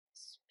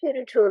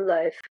Spiritual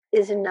life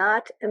is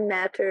not a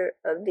matter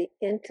of the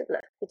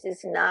intellect. It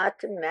is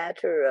not a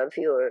matter of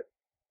your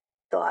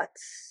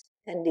thoughts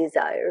and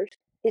desires.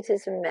 It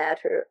is a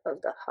matter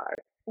of the heart.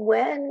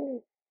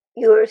 When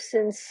your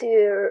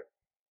sincere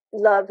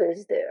love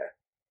is there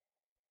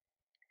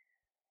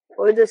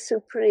for the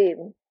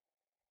Supreme,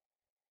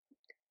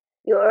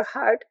 your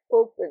heart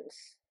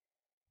opens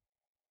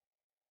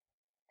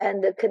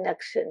and the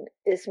connection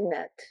is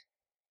met.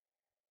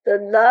 The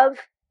love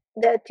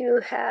that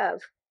you have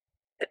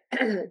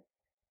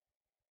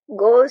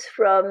goes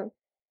from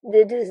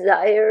the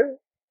desire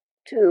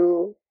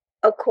to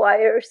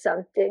acquire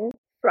something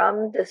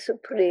from the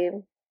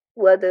Supreme,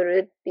 whether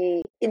it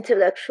be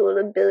intellectual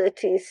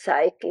ability,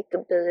 psychic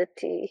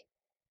ability,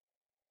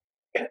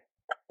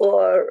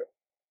 or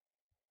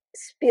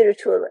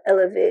spiritual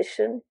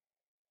elevation.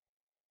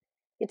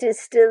 It is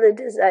still a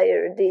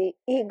desire. The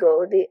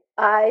ego, the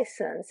I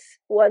sense,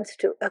 wants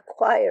to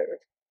acquire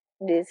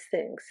these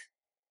things,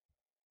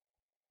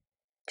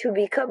 to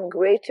become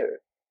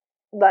greater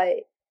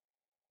by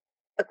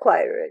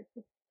acquiring,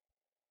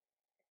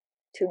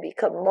 to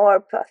become more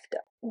puffed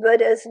up.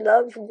 But as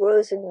love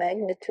grows in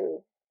magnitude,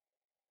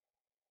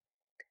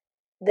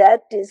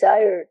 that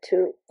desire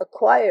to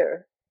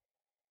acquire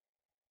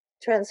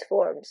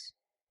transforms.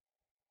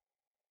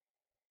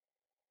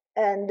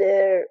 And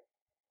there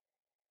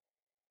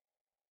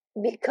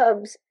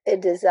becomes a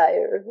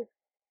desire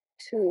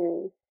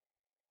to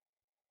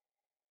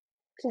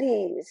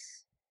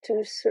please,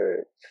 to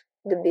serve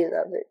the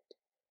beloved,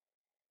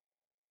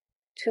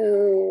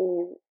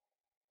 to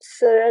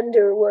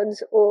surrender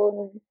one's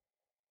own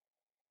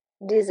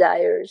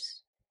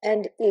desires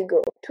and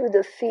ego to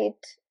the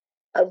feet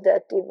of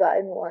that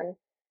Divine One.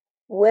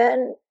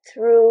 When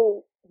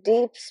through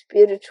deep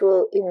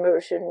spiritual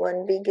immersion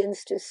one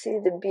begins to see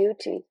the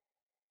beauty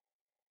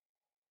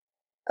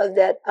of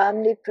that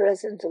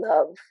omnipresent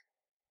love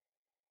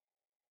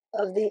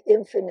of the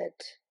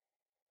infinite,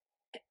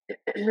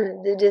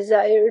 the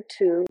desire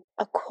to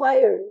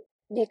acquire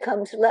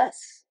becomes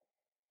less.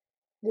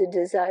 The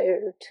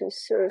desire to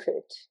serve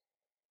it,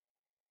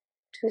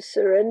 to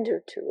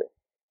surrender to it,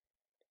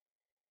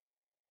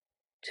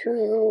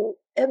 to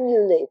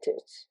emulate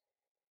it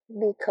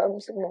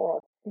becomes more.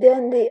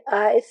 Then the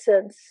I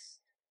sense,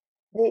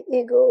 the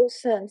ego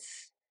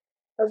sense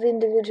of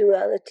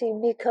individuality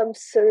becomes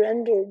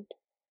surrendered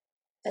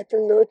at the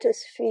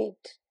lotus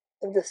feet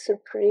of the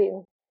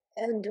Supreme.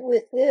 And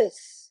with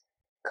this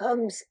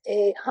comes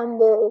a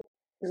humble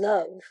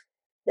love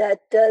that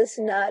does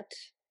not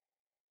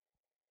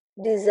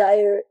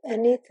desire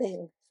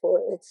anything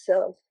for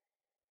itself,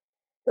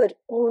 but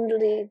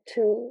only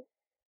to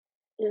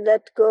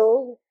let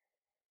go,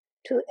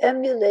 to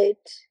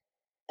emulate,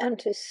 and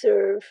to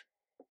serve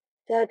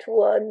that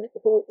one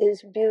who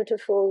is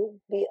beautiful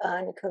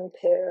beyond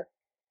compare,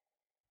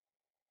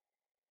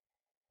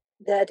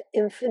 that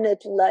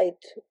infinite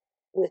light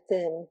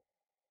within.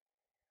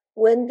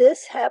 When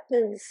this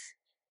happens,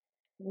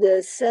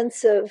 the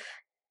sense of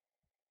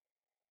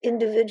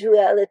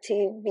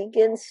individuality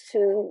begins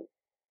to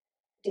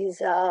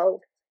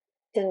dissolve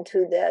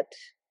into that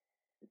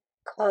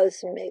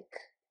cosmic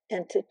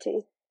entity,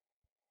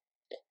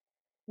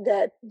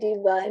 that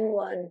Divine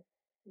One,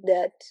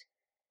 that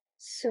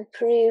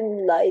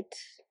supreme light,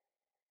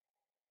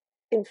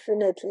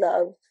 infinite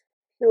love,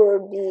 pure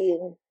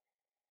being,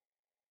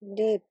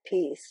 deep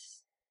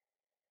peace,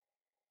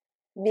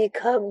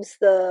 becomes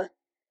the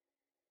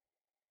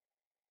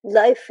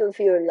life of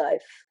your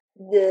life,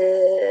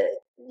 the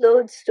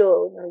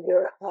lodestone of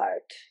your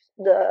heart,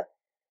 the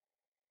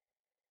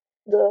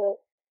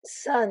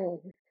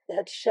sun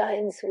that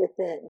shines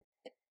within.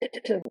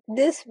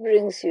 This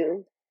brings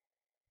you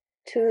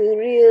to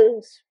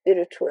real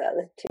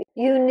spirituality.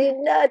 You need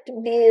not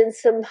be in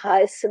some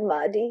high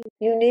samadhi.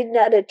 You need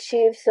not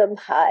achieve some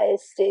high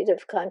state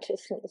of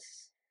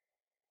consciousness,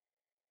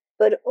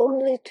 but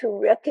only to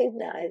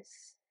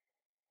recognize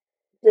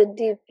the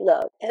deep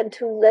love and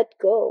to let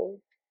go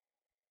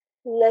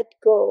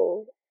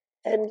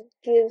and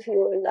give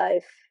your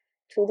life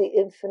to the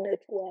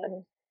Infinite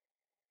One.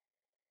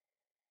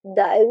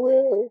 Thy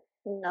will,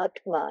 not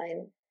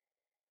mine.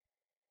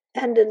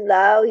 And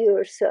allow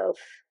yourself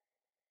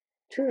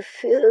to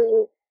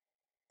fill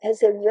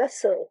as a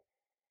vessel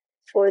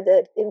for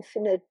that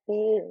infinite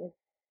being.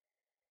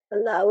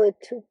 Allow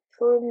it to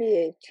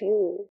permeate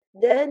you.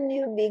 Then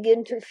you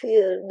begin to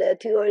feel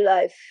that your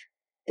life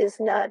is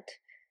not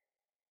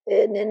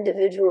an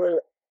individual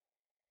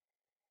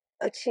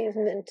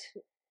achievement,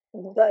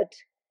 but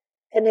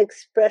an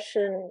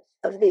expression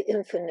of the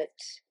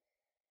infinite.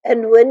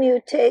 And when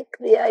you take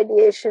the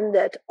ideation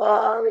that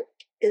all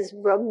is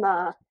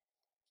Brahma,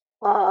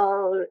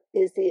 all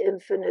is the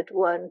Infinite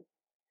One,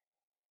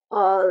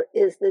 all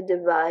is the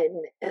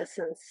divine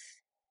essence,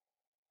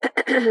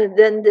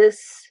 then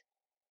this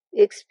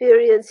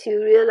experience,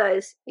 you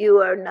realize you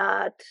are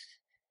not,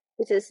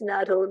 it is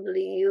not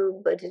only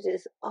you, but it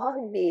is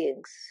all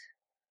beings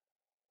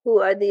who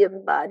are the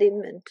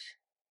embodiment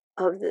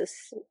of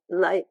this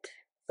light,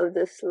 of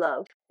this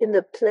love. In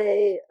the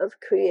play of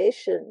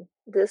creation,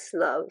 this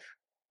love,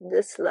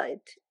 this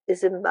light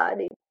is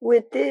embodied.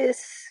 With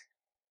this,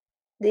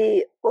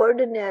 the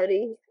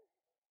ordinary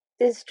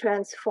is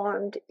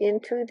transformed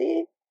into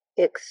the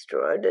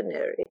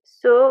extraordinary.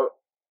 So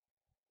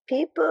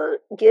people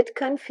get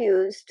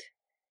confused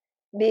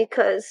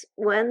because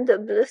when the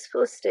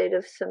blissful state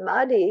of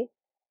samadhi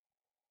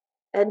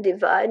and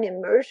divine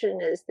immersion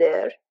is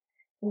there,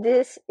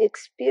 this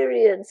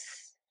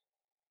experience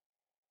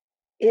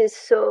is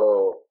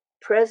so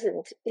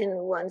present in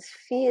one's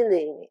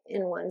feeling,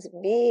 in one's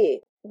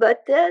being.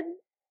 But then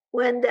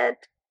when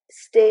that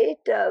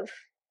state of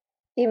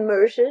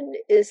immersion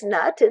is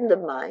not in the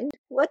mind,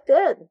 what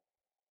then?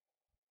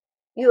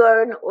 You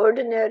are an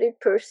ordinary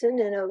person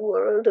in a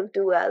world of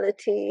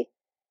duality,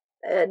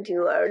 and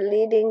you are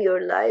leading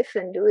your life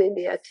and doing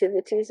the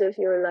activities of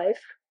your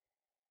life.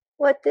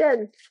 What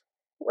then?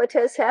 What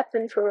has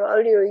happened for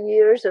all your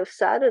years of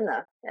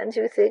sadhana? And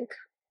you think,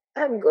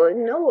 I'm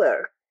going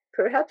nowhere.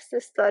 Perhaps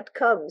this thought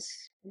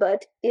comes,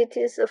 but it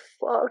is a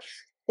false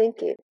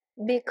thinking,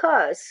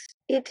 because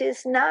it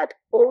is not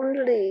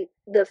only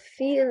the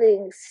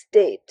feeling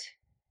state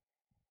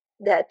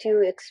that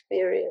you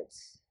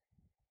experience,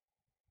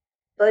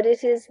 but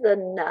it is the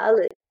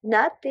knowledge,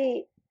 not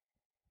the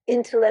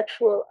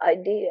intellectual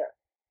idea,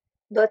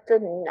 but the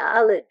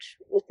knowledge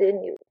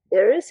within you.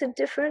 There is a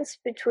difference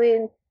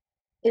between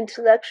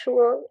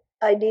intellectual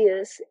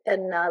ideas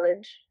and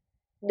knowledge.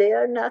 They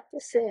are not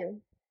the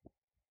same.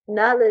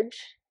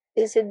 Knowledge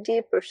is a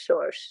deeper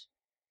source.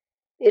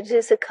 It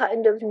is a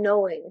kind of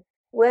knowing.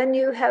 When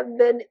you have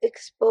been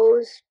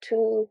exposed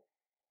to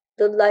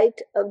the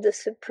light of the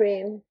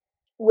Supreme,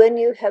 when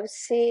you have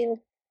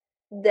seen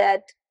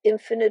that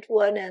infinite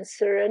one and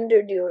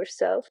surrendered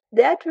yourself,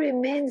 that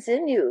remains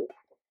in you.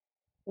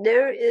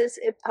 There is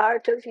a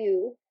part of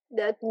you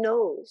that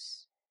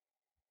knows.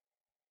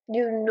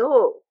 You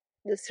know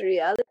this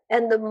reality.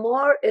 And the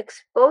more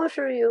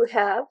exposure you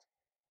have,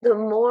 the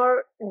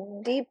more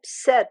deep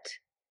set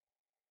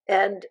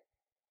and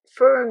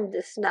firm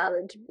this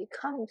knowledge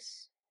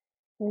becomes.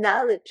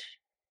 Knowledge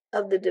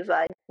of the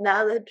divine,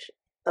 knowledge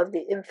of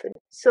the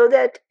infinite. So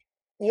that,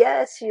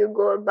 yes, you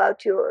go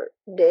about your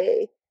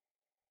day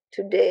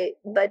today,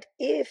 but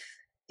if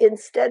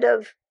instead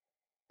of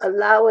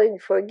allowing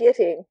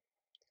forgetting,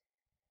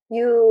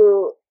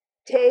 you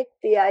take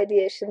the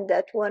ideation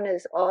that one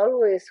is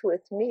always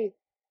with me,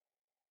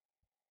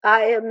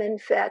 I am in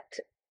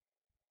fact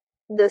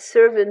the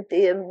servant,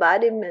 the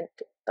embodiment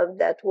of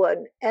that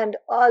one, and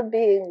all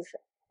beings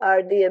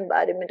are the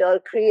embodiment, all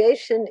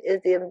creation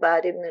is the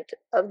embodiment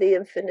of the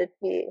infinite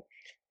being.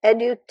 And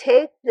you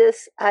take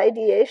this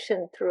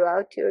ideation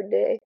throughout your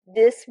day,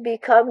 this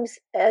becomes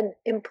an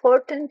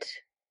important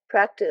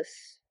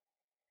practice,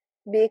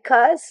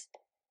 because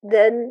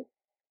then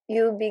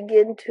you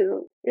begin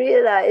to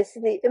realize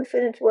the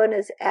infinite one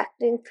is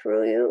acting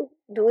through you,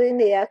 doing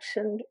the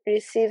action,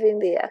 receiving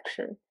the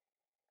action.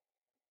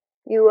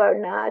 You are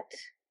not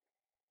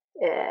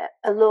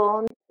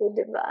alone. The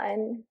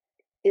divine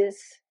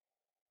is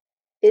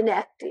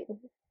enacting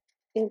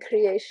in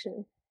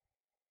creation.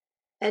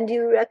 And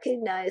you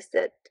recognize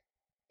that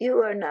you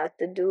are not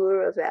the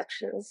doer of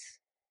actions.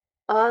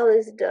 All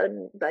is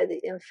done by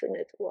the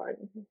infinite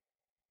one.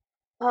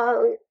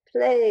 All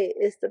play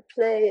is the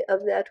play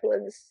of that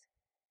one's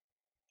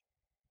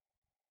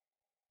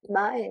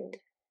mind,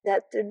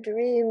 that the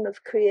dream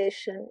of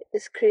creation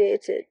is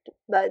created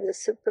by the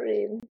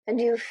Supreme, and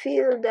you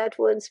feel that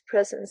one's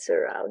presence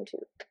around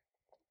you.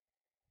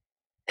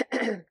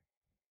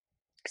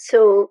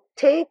 So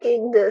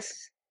taking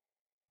this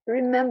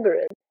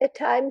remembrance, a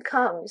time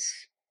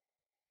comes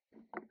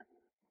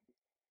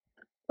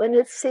when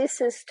it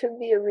ceases to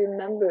be a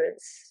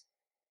remembrance,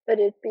 but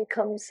it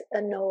becomes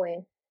a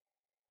knowing,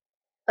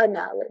 a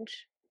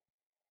knowledge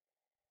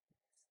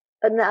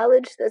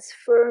that's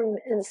firm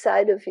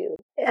inside of you.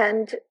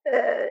 And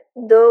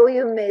though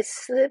you may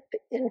slip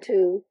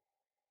into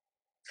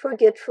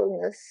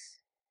forgetfulness,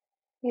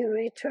 you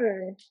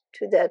return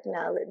to that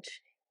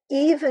knowledge,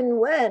 even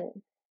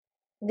when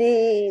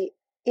the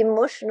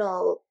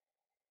emotional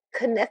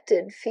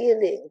connected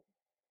feeling,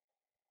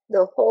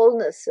 the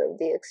wholeness of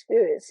the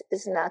experience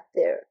is not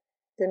there.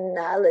 The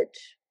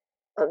knowledge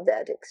of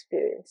that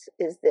experience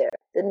is there.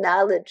 The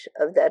knowledge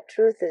of that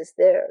truth is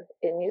there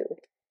in you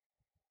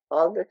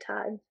all the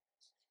time.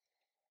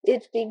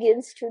 It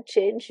begins to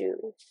change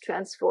you,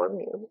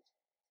 transform you.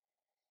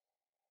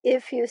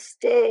 If you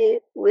stay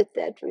with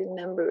that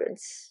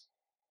remembrance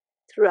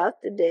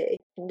throughout the day,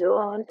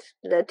 don't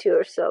let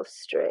yourself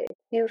stray.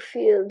 You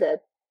feel that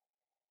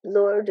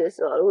Lord is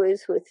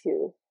always with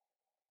you.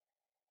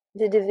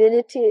 The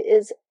divinity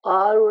is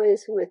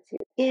always with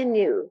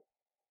you,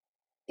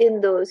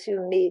 in those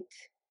you meet,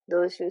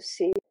 those you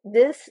see.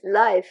 This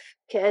life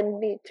can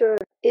be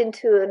turned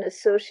into an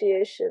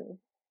association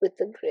with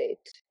the great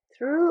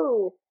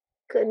through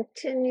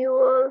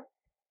continual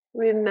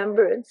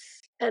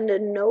remembrance and a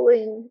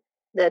knowing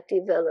that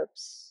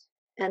develops.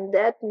 And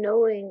that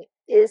knowing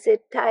is a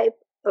type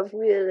of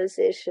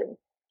realization.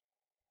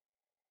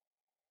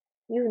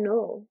 You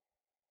know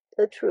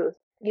the truth.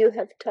 You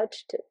have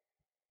touched it.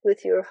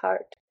 with your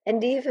heart.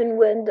 And even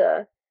when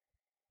the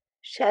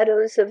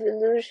shadows of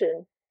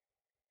illusion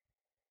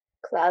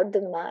cloud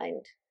the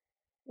mind,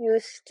 you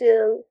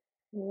still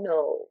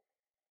know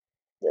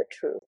the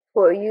truth,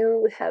 for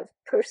you have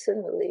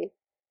personally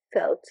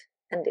felt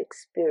and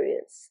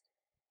experienced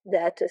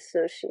that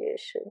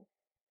association.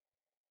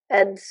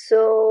 And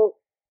so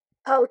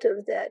out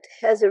of that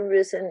has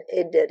arisen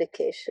a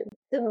dedication.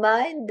 The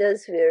mind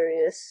does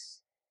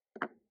various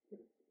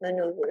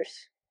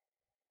maneuvers,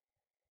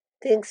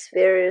 thinks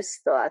various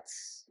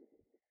thoughts,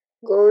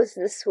 goes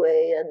this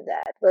way and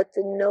that, but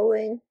the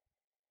knowing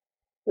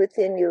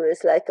within you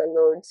is like a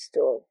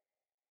lodestone.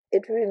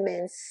 It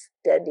remains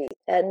steady.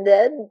 And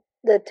then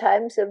the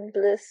times of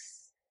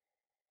bliss,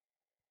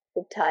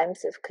 the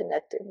times of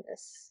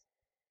connectedness,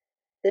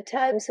 the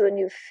times when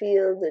you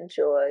feel the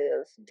joy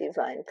of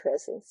divine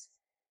presence,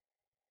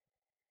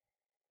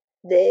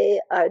 they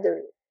are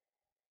the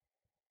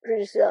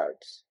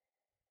results.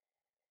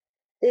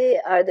 They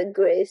are the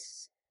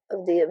grace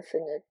of the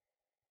infinite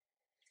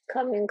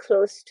coming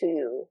close to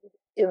you,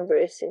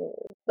 embracing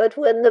you. But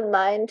when the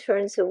mind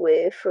turns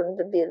away from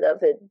the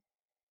beloved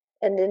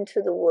and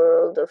into the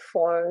world of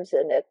forms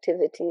and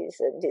activities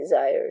and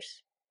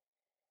desires,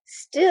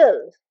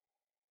 still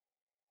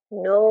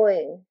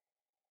knowing,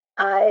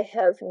 I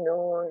have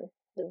known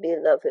the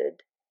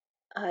beloved,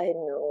 I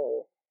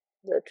know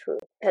the truth,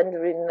 and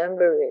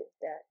remembering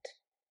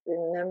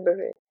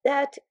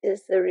that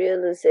is the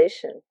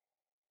realization,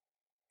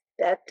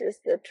 that is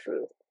the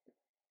truth.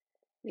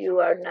 You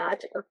are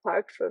not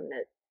apart from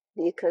it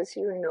because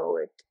you know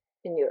it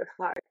in your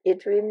heart.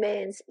 It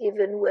remains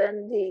even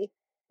when the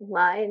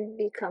mind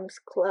becomes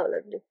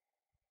clouded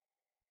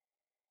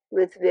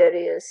with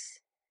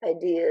various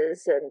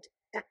ideas and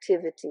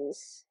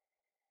activities.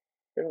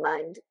 The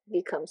mind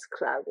becomes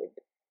clouded,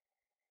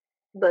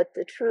 but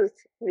the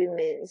truth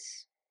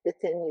remains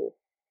within you,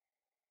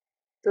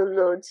 the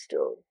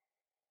lodestone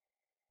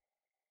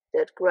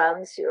that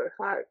grounds your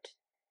heart.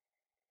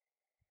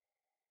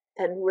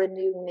 And when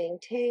you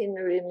maintain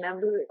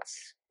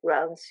remembrance,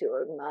 grounds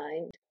your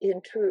mind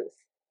in truth,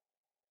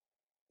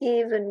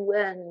 even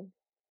when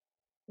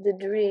the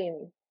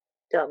dream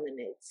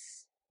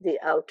dominates the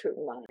outer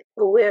mind.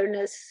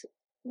 Awareness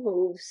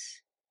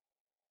moves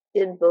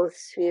in both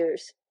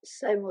spheres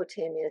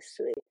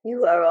simultaneously.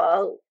 You are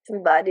all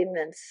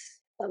embodiments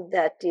of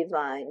that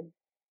divine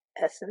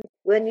essence.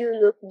 When you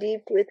look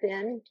deep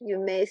within, you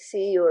may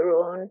see your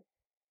own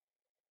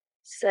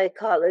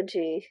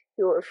psychology,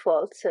 your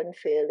faults and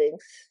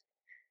failings,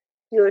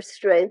 your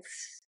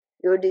strengths,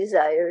 your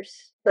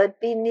desires. But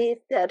beneath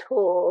that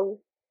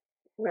whole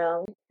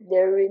realm,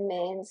 there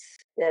remains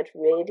that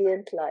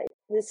radiant light,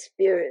 the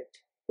spirit,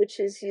 which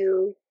is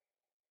you,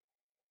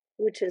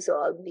 which is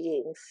all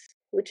beings,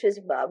 which is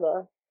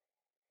Baba,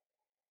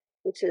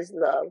 which is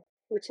love,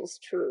 which is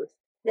truth.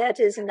 That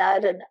is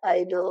not an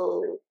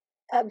idle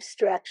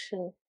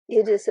abstraction.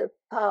 It is a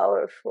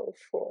powerful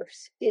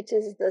force. It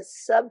is the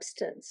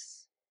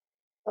substance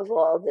of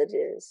all that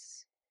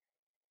is.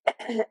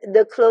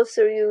 The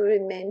closer you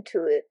remain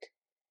to it,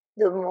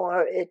 the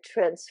more it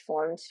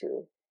transforms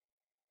you.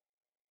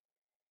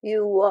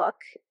 You walk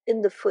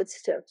in the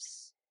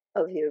footsteps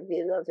of your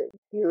beloved.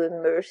 You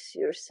immerse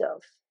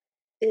yourself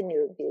in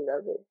your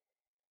beloved.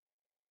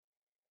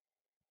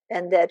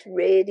 And that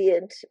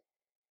radiant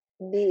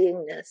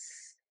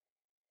beingness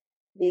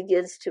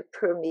begins to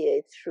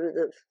permeate through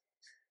the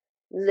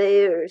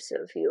layers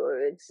of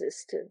your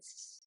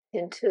existence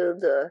until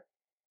the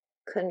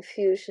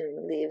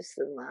confusion leaves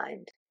the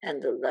mind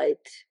and the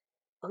light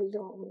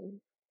alone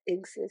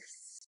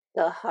exists.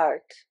 The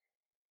heart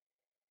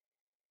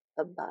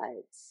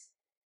abides.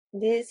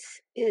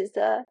 This is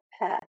the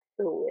path,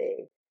 the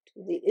way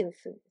to the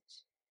infinite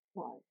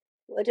one.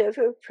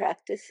 Whatever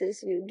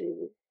practices you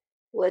do,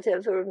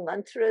 whatever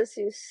mantras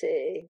you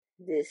say,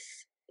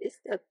 this is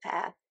the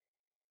path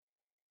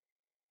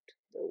to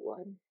the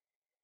one.